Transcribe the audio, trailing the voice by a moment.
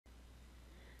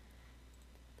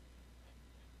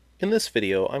In this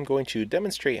video, I'm going to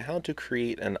demonstrate how to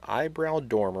create an eyebrow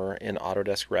dormer in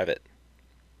Autodesk Revit.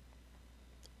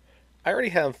 I already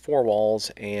have 4 walls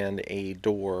and a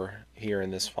door here in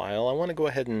this file. I want to go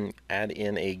ahead and add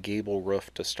in a gable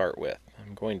roof to start with.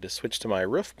 I'm going to switch to my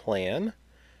roof plan,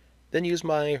 then use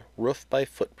my roof by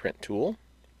footprint tool.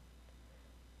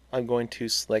 I'm going to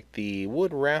select the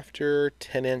wood rafter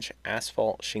 10-inch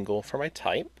asphalt shingle for my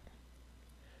type.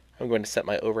 I'm going to set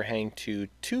my overhang to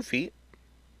 2 feet.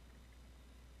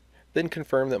 Then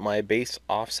confirm that my base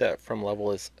offset from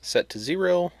level is set to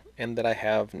 0 and that I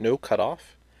have no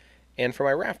cutoff. And for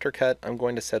my rafter cut, I'm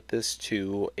going to set this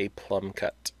to a plumb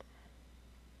cut.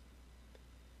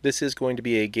 This is going to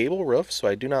be a gable roof, so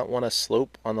I do not want a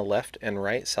slope on the left and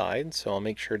right side, so I'll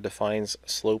make sure Defines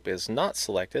Slope is not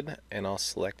selected, and I'll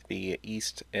select the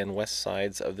east and west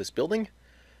sides of this building.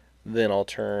 Then I'll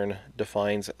turn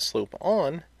Defines Slope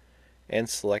on and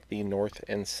select the north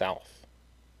and south.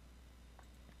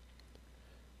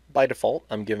 By default,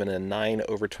 I'm given a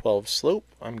 9/12 slope.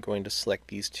 I'm going to select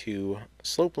these two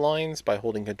slope lines by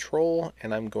holding Control,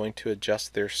 and I'm going to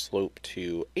adjust their slope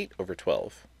to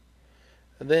 8/12.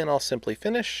 Then I'll simply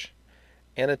finish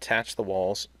and attach the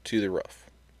walls to the roof.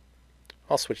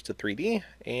 I'll switch to 3D,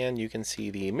 and you can see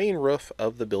the main roof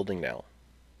of the building now.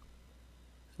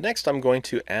 Next, I'm going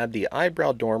to add the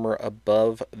eyebrow dormer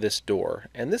above this door,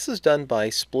 and this is done by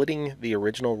splitting the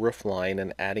original roof line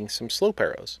and adding some slope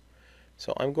arrows.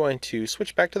 So I'm going to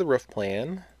switch back to the roof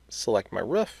plan, select my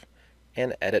roof,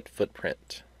 and edit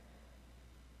footprint.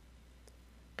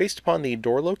 Based upon the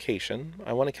door location,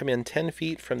 I want to come in 10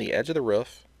 feet from the edge of the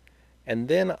roof, and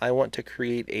then I want to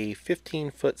create a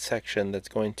 15-foot section that's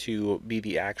going to be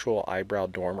the actual eyebrow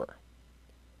dormer.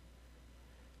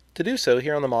 To do so,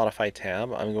 here on the Modify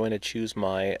tab, I'm going to choose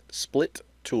my Split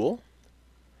tool.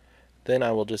 Then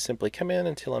I will just simply come in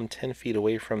until I'm 10 feet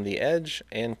away from the edge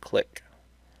and click.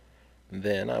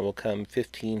 Then I will come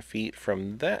 15 feet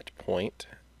from that point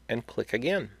and click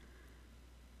again.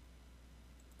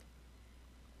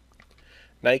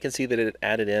 Now you can see that it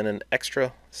added in an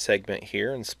extra segment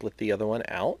here and split the other one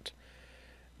out.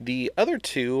 The other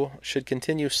two should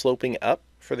continue sloping up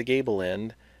for the gable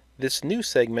end. This new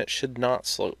segment should not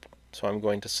slope, so I'm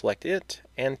going to select it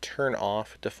and turn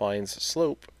off Defines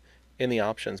Slope in the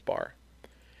options bar.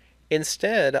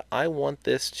 Instead, I want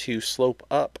this to slope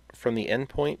up from the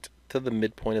endpoint to the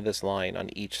midpoint of this line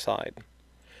on each side.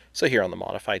 So here on the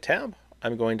Modify tab,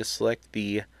 I'm going to select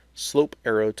the Slope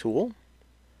Arrow tool,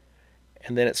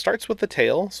 and then it starts with the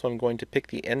tail, so I'm going to pick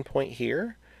the endpoint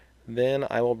here, then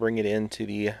I will bring it into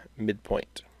the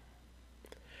midpoint.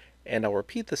 And I'll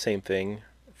repeat the same thing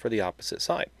for the opposite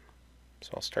side.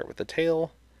 So I'll start with the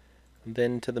tail,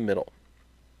 then to the middle.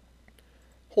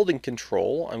 Holding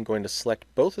Control, I'm going to select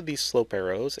both of these slope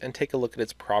arrows and take a look at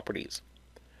its properties.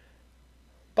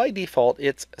 By default,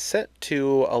 it's set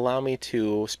to allow me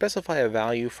to specify a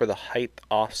value for the height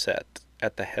offset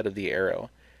at the head of the arrow.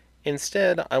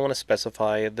 Instead, I want to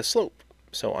specify the slope.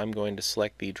 So I'm going to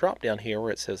select the drop down here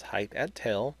where it says Height at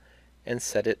Tail and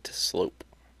set it to Slope.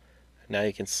 Now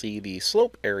you can see the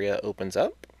slope area opens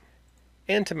up.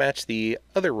 And to match the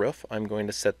other roof, I'm going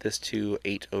to set this to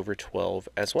 8/12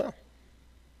 as well.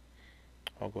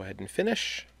 I'll go ahead and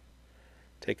finish.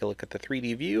 Take a look at the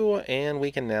 3D view, and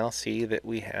we can now see that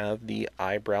we have the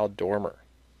eyebrow dormer.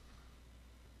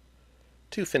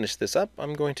 To finish this up,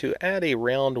 I'm going to add a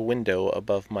round window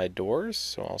above my doors,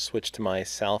 so I'll switch to my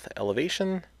south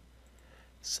elevation,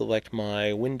 select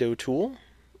my window tool.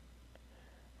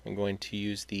 I'm going to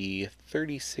use the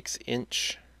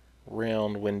 36-inch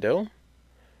round window,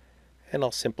 and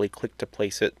I'll simply click to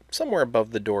place it somewhere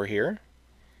above the door here.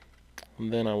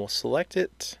 And then I will select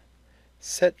it,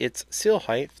 set its seal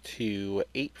height to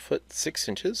 8 foot 6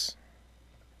 inches.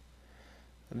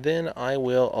 Then I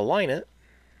will align it.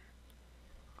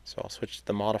 So I'll switch to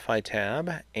the Modify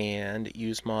tab and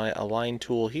use my Align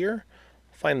tool here.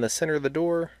 Find the center of the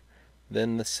door,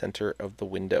 then the center of the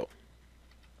window.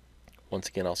 Once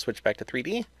again, I'll switch back to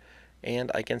 3D,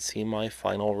 and I can see my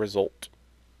final result.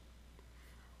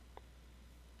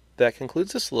 That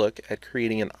concludes this look at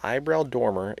creating an eyebrow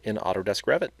dormer in Autodesk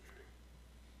Revit.